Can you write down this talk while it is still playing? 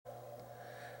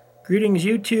Greetings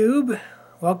YouTube,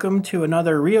 welcome to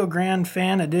another Rio Grande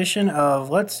fan edition of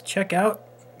Let's Check Out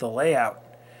the Layout.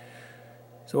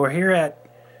 So we're here at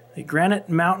the Granite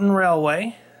Mountain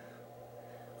Railway,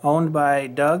 owned by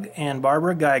Doug and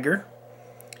Barbara Geiger.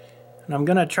 And I'm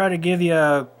going to try to give you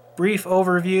a brief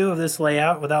overview of this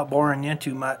layout without boring you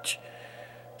too much.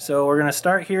 So we're going to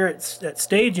start here at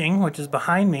staging, which is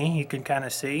behind me, you can kind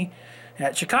of see,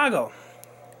 at Chicago.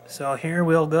 So here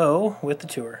we'll go with the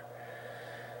tour.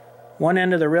 One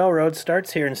end of the railroad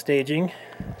starts here in staging.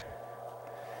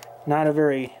 Not a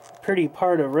very pretty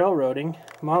part of railroading,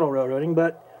 model railroading,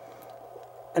 but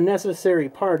a necessary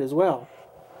part as well.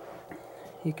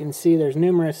 You can see there's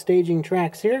numerous staging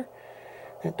tracks here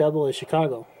that double as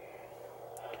Chicago.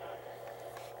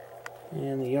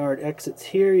 And the yard exits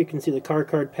here. You can see the car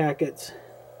card packets.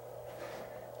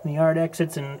 The yard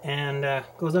exits and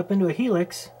goes up into a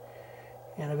helix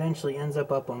and eventually ends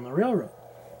up on the railroad.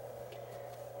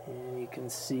 And you can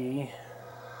see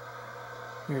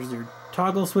here's their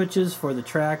toggle switches for the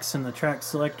tracks and the track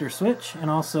selector switch,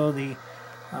 and also the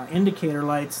indicator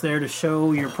lights there to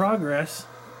show your progress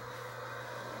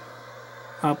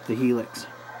up the helix.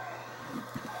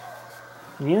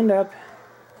 And you end up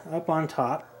on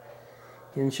top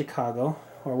in Chicago,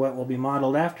 or what will be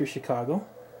modeled after Chicago.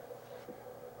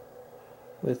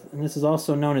 And this is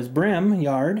also known as brim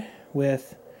yard,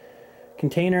 with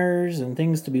containers and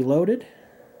things to be loaded.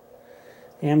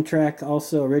 Amtrak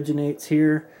also originates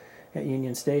here at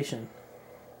Union Station.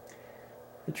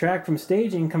 The track from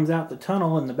staging comes out the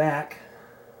tunnel in the back,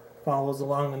 follows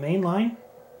along the main line,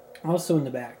 also in the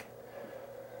back.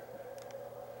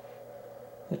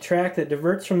 The track that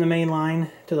diverts from the main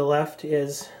line to the left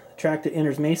is the track that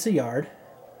enters Mesa Yard.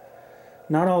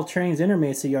 Not all trains enter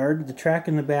Mesa Yard. The track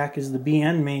in the back is the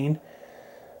BN main,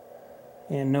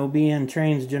 and no BN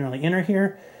trains generally enter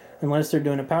here unless they're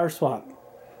doing a power swap.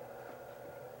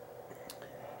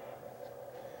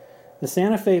 The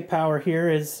Santa Fe power here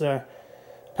is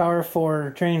power for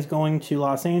trains going to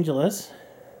Los Angeles.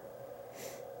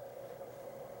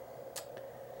 You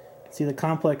can see the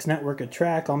complex network of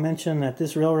track. I'll mention that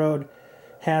this railroad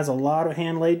has a lot of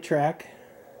hand-laid track.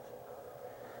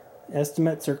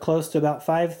 Estimates are close to about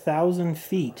 5,000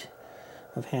 feet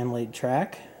of hand-laid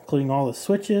track, including all the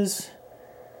switches,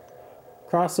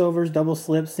 crossovers, double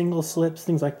slips, single slips,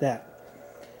 things like that.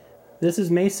 This is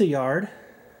Mesa Yard.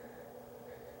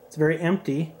 It's very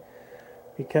empty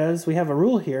because we have a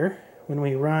rule here when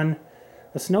we run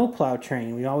a snow plow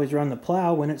train. We always run the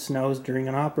plow when it snows during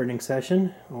an operating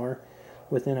session or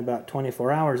within about 24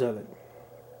 hours of it.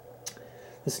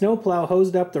 The snow plow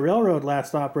hosed up the railroad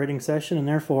last operating session, and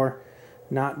therefore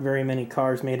not very many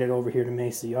cars made it over here to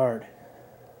Mesa Yard.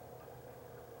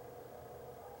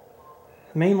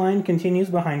 The main line continues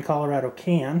behind Colorado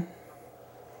Can,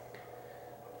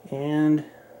 and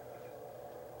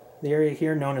the area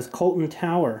here known as Colton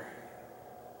Tower.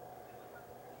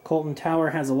 Colton Tower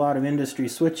has a lot of industry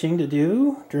switching to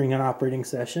do during an operating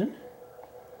session.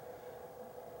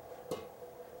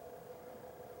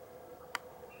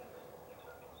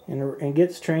 And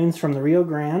gets trains from the Rio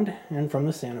Grande and from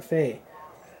the Santa Fe.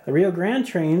 The Rio Grande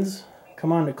trains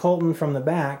come on to Colton from the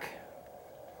back,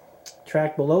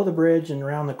 track below the bridge and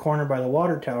around the corner by the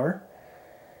water tower.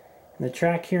 And the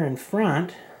track here in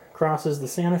front crosses the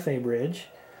Santa Fe bridge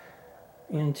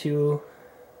into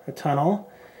a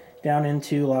tunnel down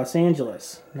into Los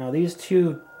Angeles. Now these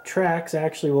two tracks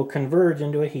actually will converge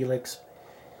into a helix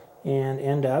and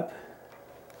end up.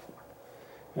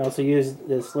 I also use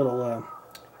this little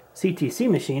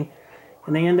CTC machine,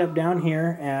 and they end up down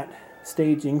here at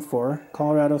staging for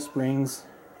Colorado Springs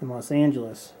and Los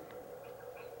Angeles.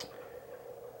 You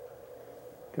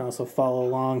can also follow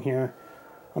along here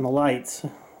on the lights.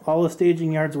 All the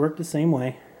staging yards work the same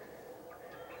way.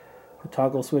 The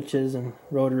toggle switches and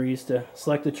rotaries to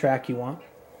select the track you want.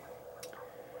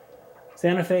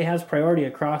 Santa Fe has priority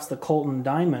across the Colton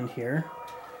Diamond here,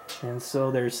 and so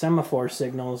there's semaphore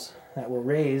signals that will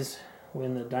raise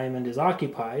when the diamond is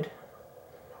occupied,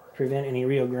 prevent any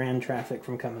Rio Grande traffic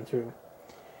from coming through.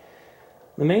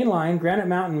 The main line, Granite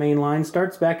Mountain main line,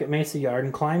 starts back at Mesa Yard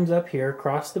and climbs up here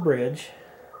across the bridge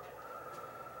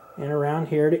and around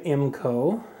here to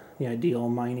IMCO, the Ideal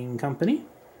Mining Company.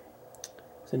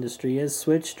 This industry is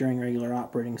switched during regular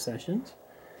operating sessions.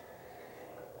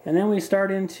 And then we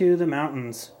start into the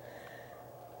mountains.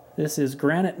 This is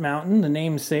Granite Mountain, the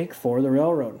namesake for the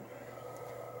railroad.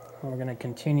 We're going to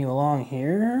continue along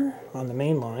here on the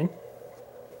main line,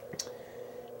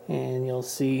 and you'll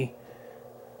see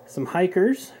some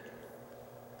hikers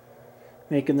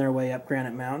making their way up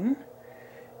Granite Mountain,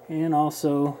 and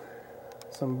also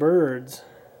some birds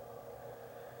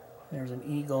There's an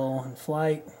eagle in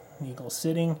flight, an eagle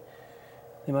sitting.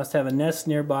 They must have a nest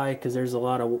nearby because there's a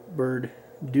lot of bird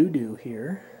doo-doo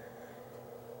here.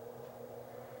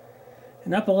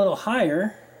 And up a little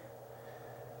higher,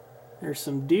 there's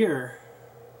some deer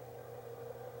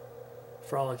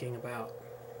frolicking about.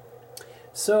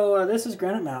 So this is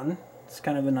Granite Mountain. It's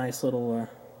kind of a nice little,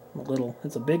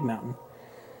 it's a big mountain.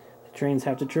 The trains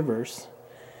have to traverse.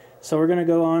 So we're going to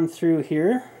go on through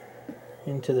here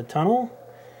into the tunnel.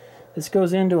 This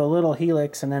goes into a little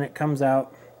helix and then it comes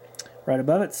out right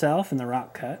above itself in the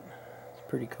rock cut. It's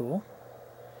pretty cool.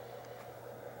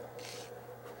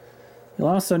 You'll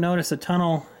also notice a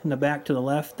tunnel in the back to the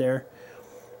left there.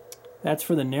 That's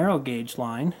for the narrow gauge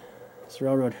line. This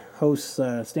railroad hosts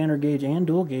standard gauge and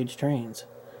dual gauge trains.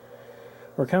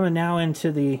 We're coming now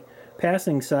into the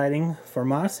passing siding for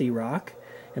Mossy Rock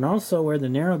and also where the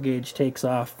narrow gauge takes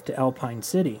off to Alpine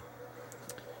City.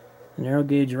 The narrow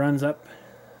gauge runs up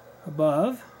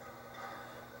above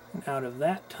and out of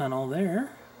that tunnel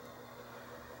there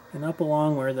and up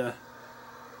along where the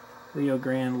Rio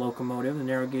Grande locomotive, the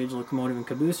narrow gauge locomotive and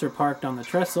caboose are parked on the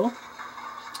trestle.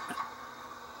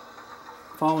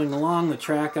 Following along the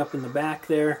track up in the back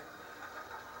there,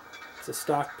 it's a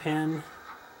stock pen.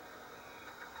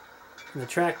 And the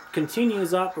track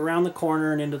continues up around the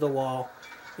corner and into the wall,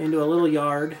 into a little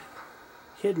yard,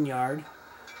 hidden yard,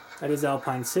 that is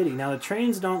Alpine City. Now the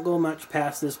trains don't go much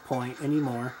past this point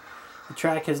anymore. The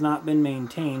track has not been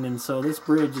maintained, and so this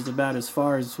bridge is about as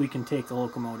far as we can take the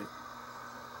locomotive.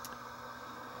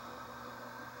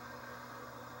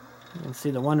 You can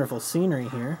see the wonderful scenery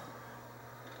here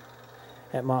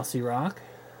at Mossy Rock.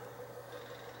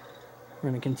 We're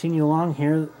going to continue along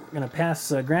here. We're going to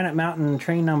pass Granite Mountain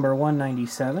train number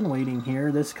 197 waiting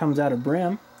here. This comes out of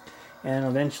Brim and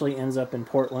eventually ends up in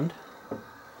Portland.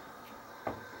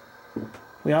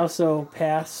 We also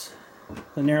pass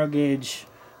the narrow gauge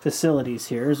facilities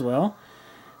here as well.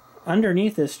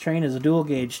 Underneath this train is a dual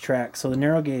gauge track, so the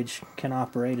narrow gauge can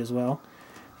operate as well.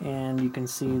 And you can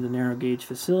see the narrow gauge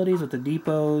facilities with the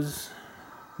depots,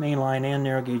 mainline and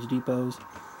narrow gauge depots.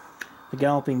 The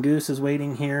Galloping Goose is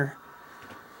waiting here.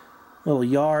 Little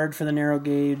yard for the narrow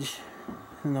gauge.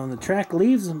 And then when the track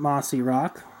leaves Mossy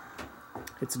Rock,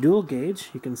 it's dual gauge.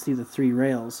 You can see the 3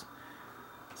 rails.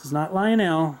 This is not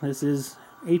Lionel. This is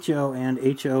HO and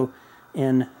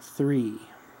HON3.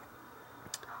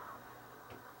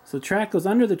 So the track goes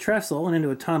under the trestle and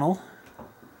into a tunnel.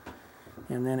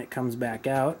 And then it comes back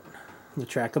out the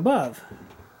track above.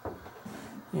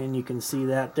 And you can see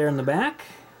that there in the back.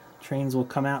 Trains will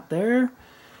come out there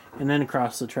and then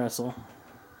across the trestle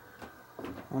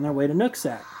on their way to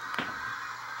Nooksack.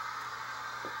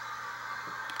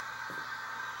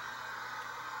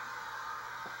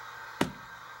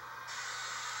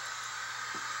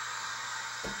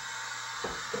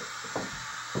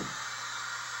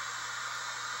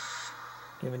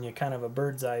 Giving you kind of a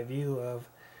bird's eye view of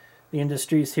the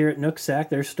industries here at Nooksack.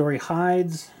 There's Story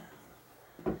Hides.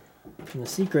 And the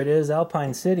secret is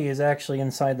Alpine City is actually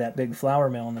inside that big flour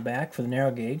mill in the back for the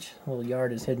narrow gauge. A little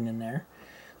yard is hidden in there.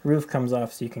 The roof comes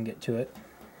off so you can get to it.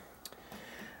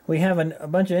 We have a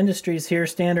bunch of industries here,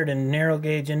 standard and narrow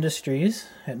gauge industries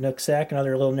at Nooksack,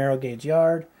 another little narrow gauge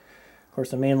yard. Of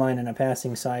course, a main line and a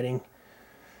passing siding.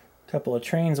 A couple of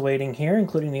trains waiting here,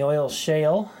 including the oil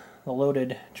shale, the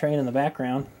loaded train in the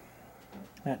background.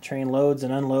 That train loads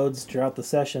and unloads throughout the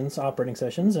sessions, operating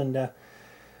sessions, and the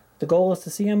goal is to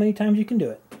see how many times you can do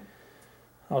it.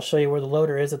 I'll show you where the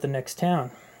loader is at the next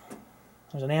town.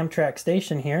 There's an Amtrak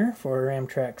station here for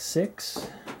Amtrak 6.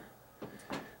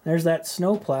 There's that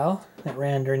snowplow that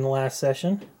ran during the last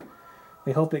session.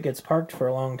 We hope it gets parked for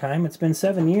a long time. It's been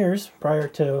 7 years prior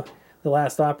to the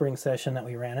last operating session that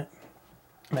we ran it.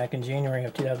 Back in January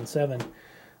of 2007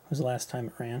 was the last time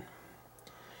it ran.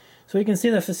 So you can see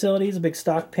the facilities, a big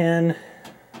stock pen,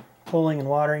 pulling and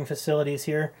watering facilities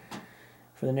here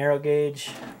for the narrow gauge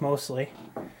mostly,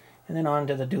 and then on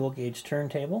to the dual gauge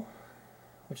turntable,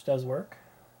 which does work.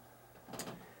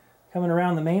 Coming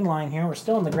around the main line here, we're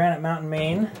still in the Granite Mountain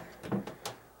Main.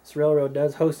 This railroad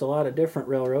does host a lot of different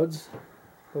railroads,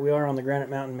 but we are on the Granite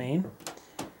Mountain Main.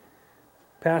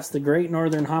 Past the Great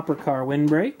Northern Hopper Car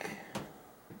windbreak,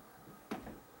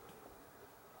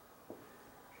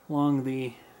 along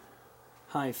the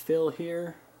high fill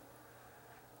here.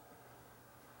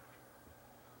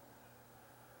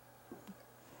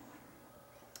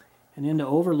 And into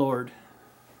Overlord,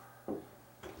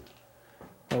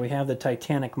 where we have the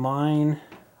Titanic Mine,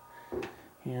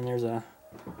 and there's a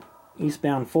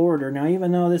eastbound forwarder. Now,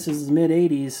 even though this is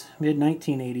mid-80s,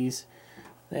 mid-1980s,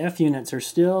 the F units are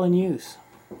still in use.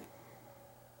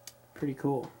 Pretty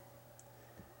cool.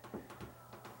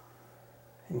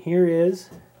 And here is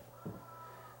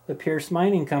the Pierce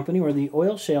Mining Company where the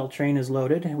oil shale train is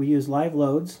loaded. We use live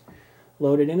loads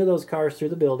loaded into those cars through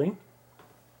the building.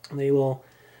 They will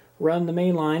run the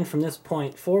main line from this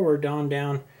point forward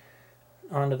down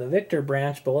onto the Victor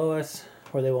branch below us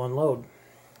where they will unload.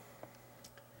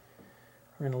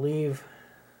 We're going to leave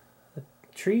the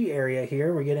tree area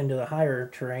here. We get into the higher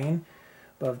terrain.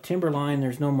 Above timberline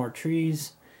there's no more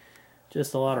trees,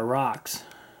 just a lot of rocks,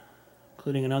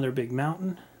 including another big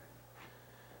mountain.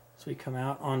 So we come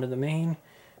out onto the main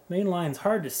line's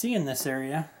hard to see in this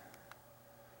area,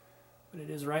 but it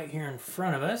is right here in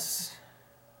front of us.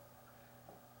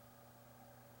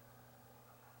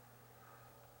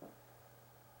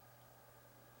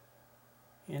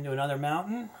 Into another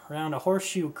mountain, around a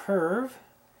horseshoe curve,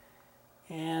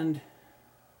 and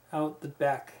out the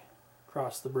back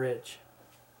across the bridge.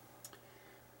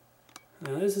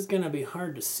 Now this is going to be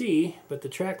hard to see, but the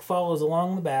track follows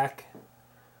along the back.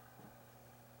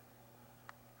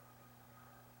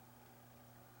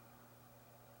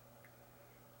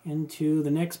 Into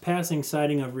the next passing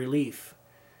siding of relief.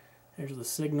 There's the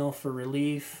signal for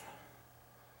relief.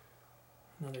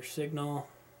 Another signal.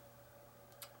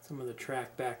 Some of the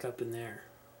track back up in there.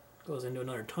 Goes into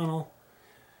another tunnel.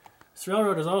 This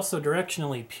railroad is also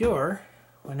directionally pure.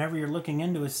 Whenever you're looking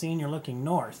into a scene, you're looking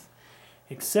north.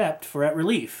 Except for at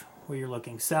relief, where you're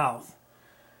looking south.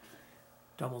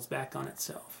 Doubles back on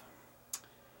itself.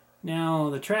 Now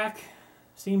the track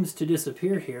seems to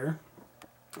disappear here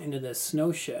into this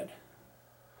snow shed.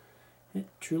 It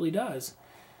truly does.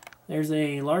 There's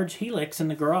a large helix in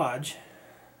the garage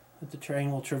that the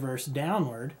train will traverse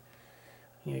downward.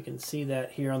 You can see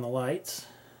that here on the lights.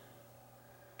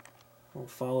 We'll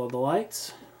follow the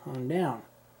lights on down.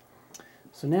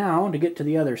 So now, to get to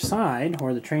the other side,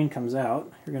 where the train comes out,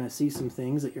 you're going to see some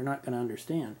things that you're not going to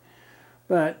understand.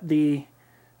 But the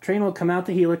train will come out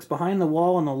the helix behind the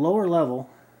wall on the lower level.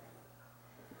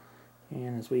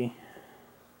 And as we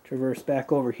traverse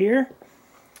back over here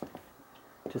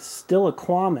to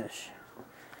Stillaquamish.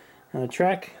 Now the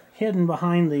track hidden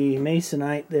behind the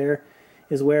masonite there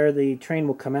is where the train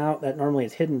will come out. That normally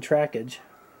is hidden trackage.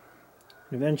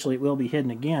 Eventually it will be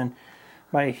hidden again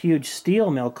by a huge steel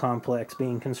mill complex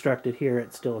being constructed here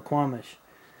at Stillaquamish.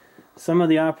 Some of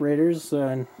the operators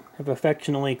have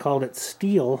affectionately called it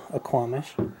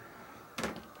Steel-Aquamish.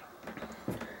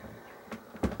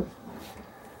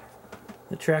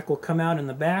 The track will come out in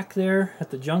the back there at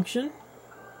the junction,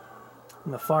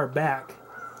 in the far back.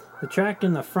 The track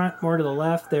in the front, more to the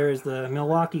left, there is the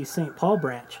Milwaukee St. Paul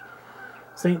branch.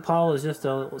 St. Paul is just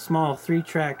a small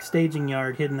 3-track staging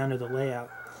yard hidden under the layout.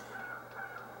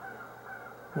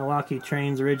 Milwaukee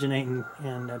trains originate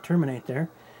and terminate there.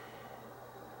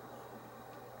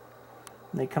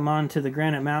 They come on to the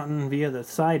Granite Mountain via the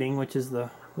siding, which is the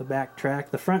back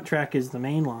track. The front track is the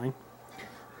main line.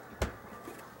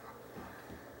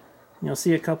 You'll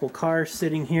see a couple cars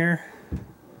sitting here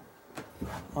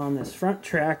on this front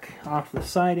track off the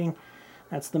siding.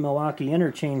 That's the Milwaukee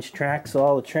interchange track, so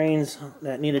all the trains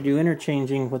that need to do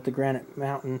interchanging with the Granite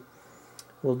Mountain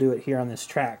will do it here on this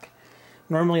track.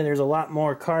 Normally there's a lot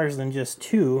more cars than just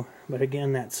 2, but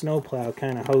again that snowplow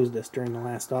kind of hosed us during the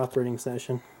last operating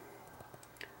session.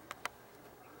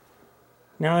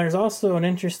 Now there's also an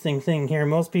interesting thing here.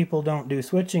 Most people don't do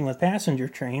switching with passenger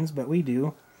trains, but we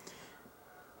do.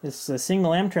 This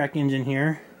single Amtrak engine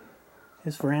here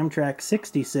is for Amtrak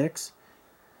 66,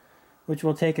 which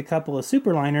will take a couple of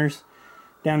superliners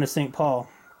down to St. Paul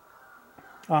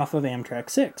off of Amtrak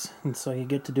 6. And so you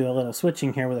get to do a little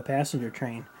switching here with a passenger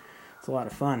train. It's a lot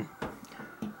of fun.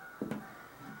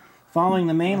 Following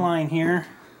the main line here,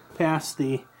 past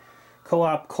the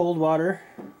Co-op Coldwater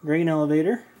grain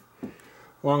elevator.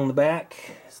 Along the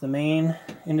back is the main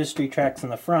industry tracks in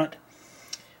the front.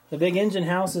 The big engine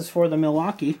house is for the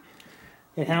Milwaukee.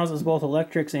 It houses both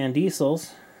electrics and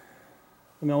diesels.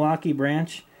 The Milwaukee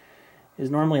branch is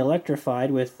normally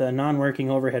electrified with non-working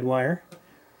overhead wire.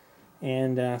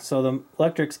 And so the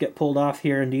electrics get pulled off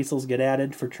here and diesels get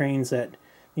added for trains that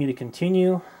need to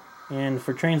continue. And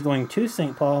for trains going to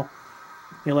St. Paul,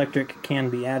 the electric can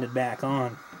be added back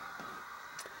on.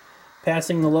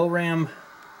 Passing the low ram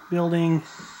building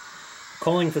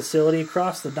coaling facility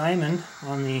across the diamond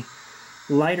on the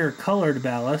lighter colored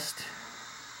ballast.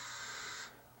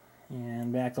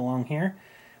 And back along here.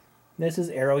 This is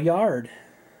Arrow Yard.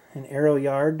 And Arrow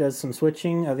Yard does some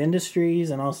switching of industries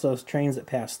and also trains that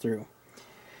pass through.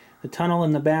 The tunnel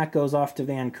in the back goes off to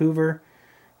Vancouver.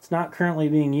 It's not currently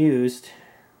being used,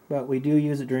 but we do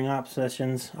use it during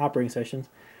operating sessions,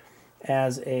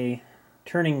 as a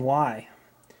turning Y.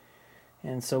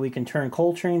 And so we can turn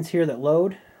coal trains here that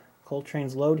load. Coal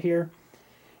trains load here.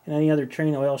 and any other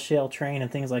train, oil shale train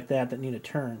and things like that need a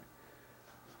turn.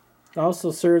 It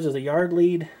also serves as a yard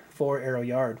lead for Arrow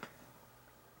Yard.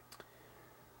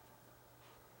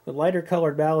 The lighter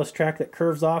colored ballast track that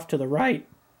curves off to the right,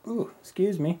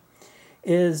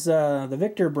 is the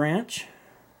Victor branch,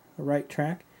 the right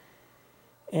track.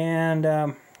 And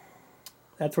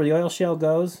that's where the oil shale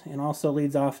goes, and also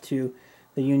leads off to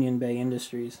the Union Bay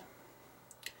Industries.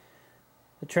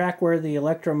 The track where the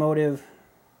Electromotive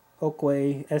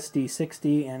Oakway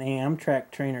SD60 and Amtrak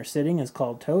train are sitting is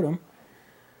called Totem.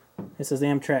 This is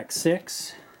Amtrak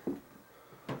 6.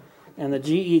 And the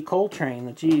GE coal train.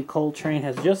 The GE coal train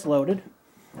has just loaded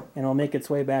and will make its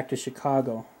way back to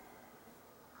Chicago.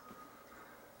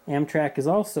 Amtrak is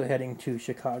also heading to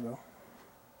Chicago.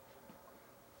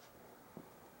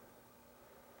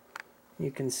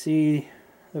 You can see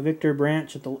the Victor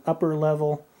branch at the upper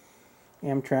level.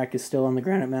 Amtrak is still on the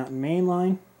Granite Mountain main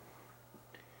line.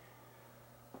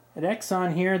 At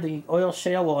Exxon here, the oil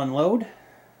shale will unload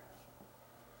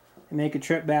and make a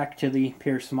trip back to the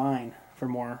Pierce mine for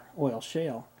more oil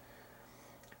shale.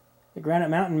 The Granite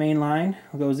Mountain main line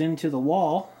goes into the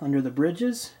wall under the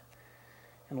bridges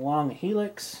and along the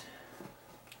helix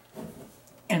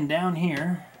and down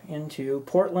here into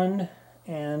Portland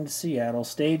and Seattle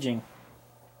staging.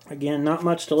 Again, not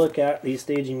much to look at, these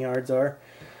staging yards are,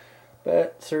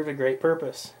 but serve a great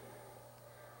purpose.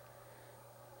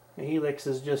 The helix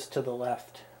is just to the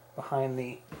left behind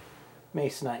the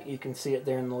masonite. You can see it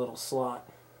there in the little slot.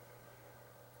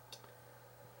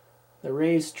 The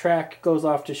raised track goes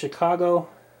off to Chicago,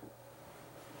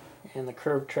 and the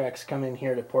curved tracks come in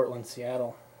here to Portland,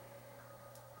 Seattle.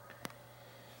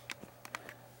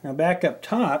 Now back up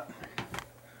top,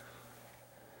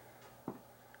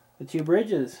 the two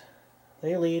bridges,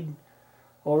 they lead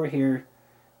over here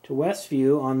to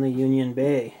Westview on the Union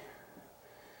Bay.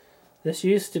 This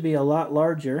used to be a lot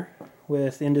larger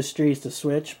with industries to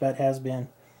switch, but has been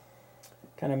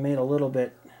kind of made a little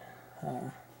bit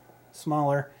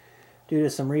smaller due to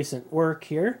some recent work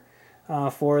here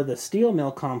for the steel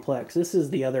mill complex. This is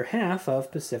the other half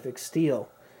of Pacific Steel.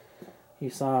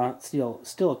 You saw still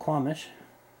Squamish.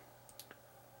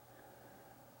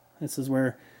 This is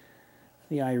where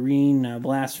the Irene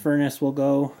blast furnace will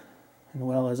go, as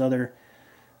well as other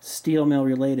steel mill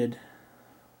related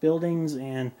buildings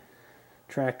and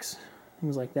tracks,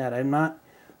 things like that. I'm not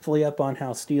fully up on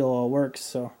how steel all works,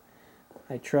 so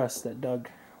I trust that Doug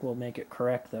will make it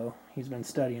correct, though. He's been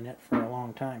studying it for a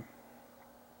long time.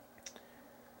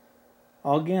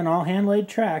 All hand-laid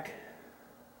track.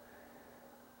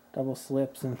 Double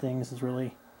slips and things is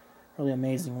really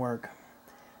amazing work.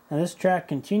 Now this track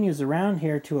continues around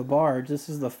here to a barge. This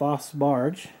is the Foss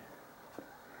barge.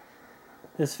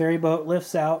 This ferry boat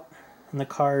lifts out and the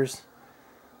cars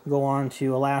go on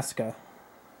to Alaska.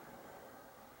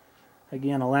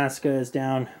 Again, Alaska is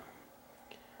down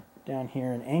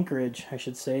here in Anchorage, I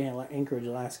should say. Anchorage,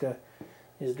 Alaska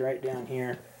is right down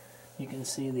here. You can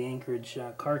see the Anchorage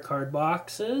car card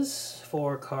boxes,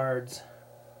 4 cars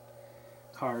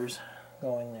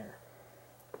going there,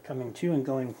 coming to and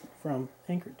going from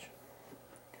Anchorage.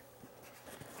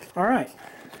 All right.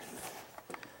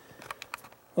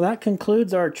 Well, that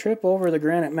concludes our trip over the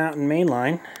Granite Mountain main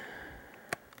line.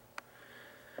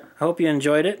 I hope you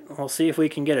enjoyed it. We'll see if we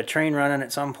can get a train running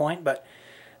at some point, but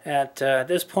at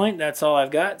this point, that's all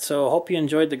I've got. So hope you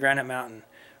enjoyed the Granite Mountain.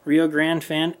 Rio Grande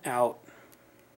fan out.